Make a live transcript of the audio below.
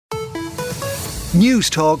News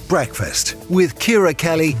Talk Breakfast with Ciara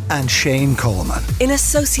Kelly and Shane Coleman. In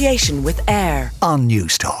association with AIR On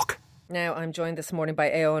News Talk. Now, I'm joined this morning by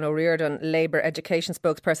Eoin O'Riordan, Labour education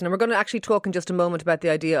spokesperson, and we're going to actually talk in just a moment about the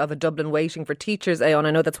idea of a Dublin waiting for teachers. Eoin,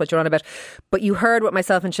 I know that's what you're on about, but you heard what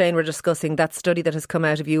myself and Shane were discussing, that study that has come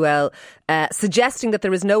out of UL, suggesting that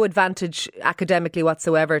there is no advantage academically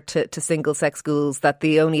whatsoever to single-sex schools, that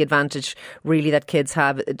the only advantage really that kids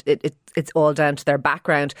have, it's all down to their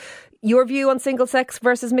background. Your view on single-sex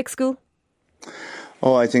versus mixed school?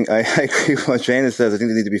 Oh, I think I agree with what Shana says. I think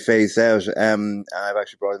they need to be phased out. I've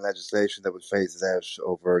actually brought in legislation that would phase it out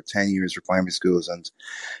over 10 years for primary schools and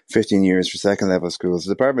 15 years for second level schools.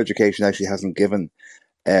 The Department of Education actually hasn't given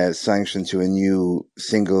sanction to a new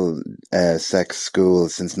single sex school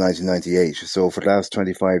since 1998. So for the last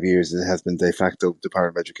 25 years, it has been de facto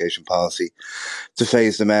Department of Education policy to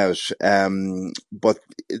phase them out. But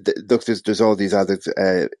look, there's all these other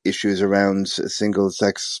issues around single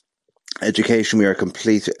sex education. We are a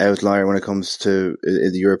complete outlier when it comes to,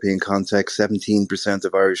 in the European context. 17%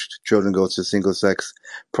 of Irish children go to single-sex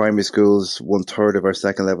primary schools. 1/3 of our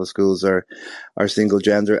second-level schools are single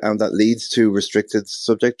gender, and that leads to restricted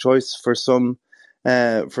subject choice for some.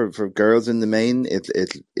 For girls in the main,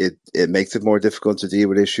 it makes it more difficult to deal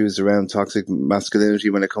with issues around toxic masculinity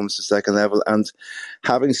when it comes to second level, and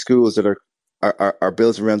having schools that are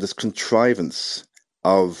built around this contrivance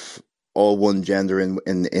of all one gender in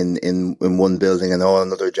one building and all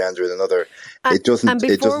another gender in another. It doesn't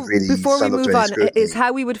really before we stand up move to any on, scrutiny. is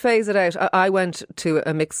how we would phase it out. I went to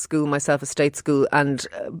a mixed school myself, a state school, and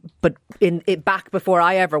but back before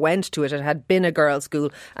I ever went to it, it had been a girls'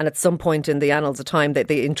 school, and at some point in the annals of time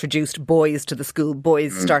they introduced boys to the school.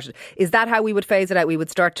 Boys started. Is that how we would phase it out? We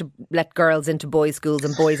would start to let girls into boys' schools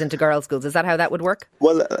and boys into girls' schools. Is that how that would work?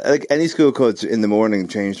 Well, like any school could in the morning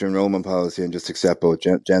change their enrolment policy and just accept both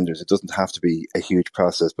genders. It doesn't have to be a huge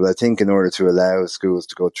process, but I think in order to allow schools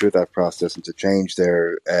to go through that process and to change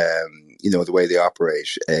their the way they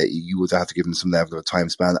operate, you would have to give them some level of time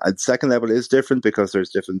span. And second level is different because there's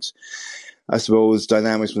different, I suppose,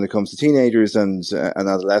 dynamics when it comes to teenagers and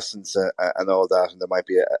adolescents and all that, and there might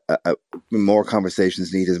be more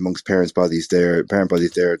conversations needed amongst parent bodies there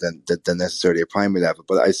than necessarily a primary level.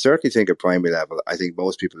 But I certainly think at primary level, I think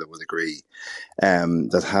most people would agree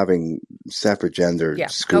that having separate gender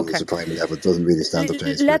schools at primary level doesn't really stand up to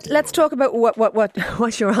any scrutiny. Let's talk about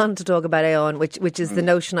what you're on to talk about, Eoin, which is the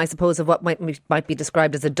notion, I suppose, of what might be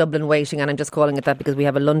described as a Dublin waiting, and I'm just calling it that because we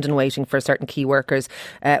have a London waiting for certain key workers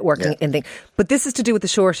working in things. But this is to do with the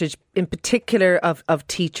shortage, in particular, of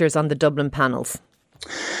teachers on the Dublin panels.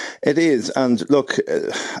 It is. And look,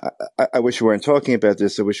 I wish we weren't talking about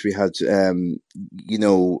this. I wish we had,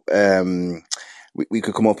 we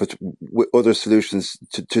could come up with other solutions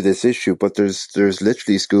to this issue, but there's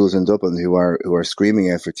literally schools in Dublin who are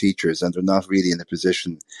screaming out for teachers, and they're not really in a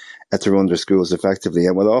position to run their schools effectively.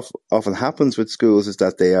 And what often happens with schools is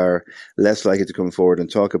that they are less likely to come forward and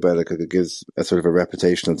talk about it because it gives a sort of a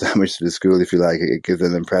reputational damage to the school, if you like. It gives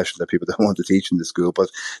an impression that people don't want to teach in the school. But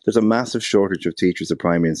there's a massive shortage of teachers at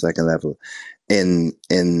primary and second level in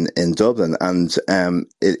Dublin, and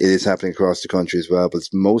it is happening across the country as well, but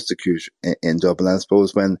it's most acute in Dublin. And I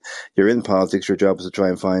suppose when you're in politics, your job is to try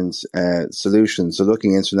and find solutions. So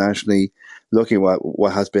looking internationally, looking at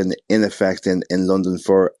what has been in effect in London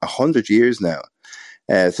for 100 years now.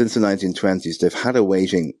 Since the 1920s, they've had a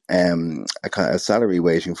waiting, a salary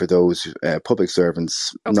waiting for those public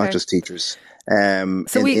servants, not just teachers.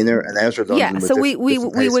 Inner and outer London. Yeah, so we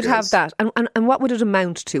would have that. And what would it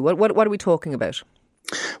amount to? What are we talking about?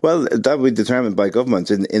 Well, that would be determined by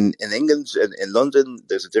government. In England, in London,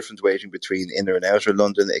 there's a difference waiting between inner and outer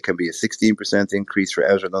London. It can be a 16% increase for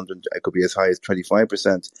outer London. It could be as high as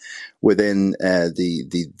 25% within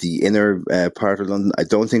the inner part of London. I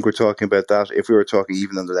don't think we're talking about that. If we were talking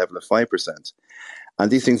even on the level of 5%. And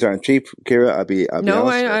these things aren't cheap, Ciara. I'll be honest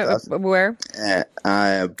about that. I'm aware. And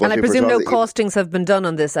I but presume no costings have been done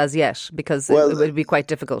on this as yet, because it would be quite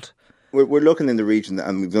difficult. We're looking in the region,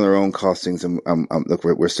 and we've done our own costings, and look,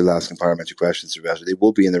 we're still asking parliamentary questions about it. They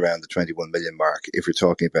will be in around the 21 million mark if you're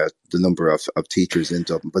talking about the number of teachers in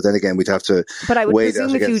Dublin. But then again, we'd have to. But I would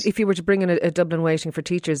presume if you were to bring in a Dublin waiting for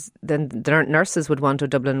teachers, then the nurses would want a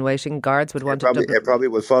Dublin waiting, guards would want a Dublin. It probably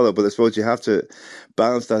would follow, but I suppose you have to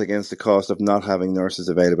balance that against the cost of not having nurses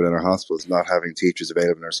available in our hospitals, not having teachers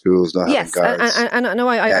available in our schools, not having guards. And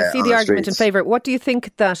I see the argument in favour. What do you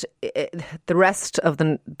think that the rest of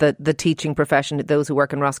the teaching profession, those who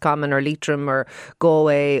work in Roscommon or Leitrim or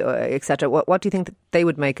Galway, etc., what do you think that they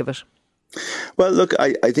would make of it? Well, look,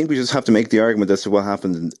 I think we just have to make the argument as to what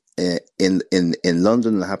happened in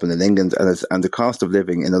London and happened in England, and the cost of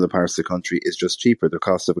living in other parts of the country is just cheaper. The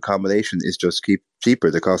cost of accommodation is just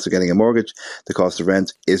cheaper. The cost of getting a mortgage, the cost of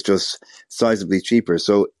rent is just sizably cheaper.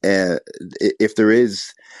 So if there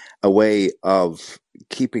is a way of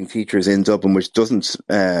keeping teachers in Dublin, which doesn't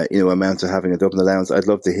amount to having a Dublin allowance, I'd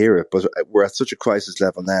love to hear it. But we're at such a crisis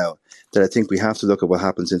level now that I think we have to look at what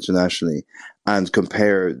happens internationally and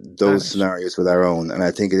compare those scenarios with our own. And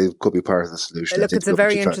I think it could be part of the solution. Look, it's a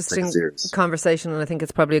very interesting conversation, and I think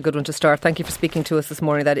it's probably a good one to start. Thank you for speaking to us this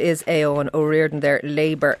morning. That is Eoin O'Riordan, their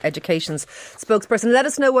Labour Education's spokesperson. Let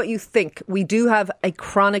us know what you think. We do have a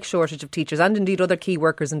chronic shortage of teachers and indeed other key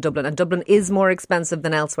workers in Dublin, and Dublin is more expensive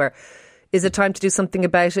than elsewhere. Is it time to do something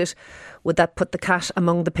about it? Would that put the cat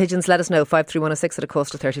among the pigeons? Let us know. 53106 at a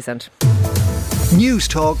cost of 30 cents. News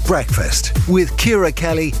Talk Breakfast with Ciara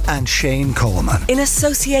Kelly and Shane Coleman. In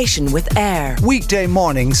association with AIR. Weekday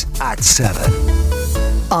mornings at 7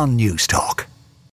 on News Talk.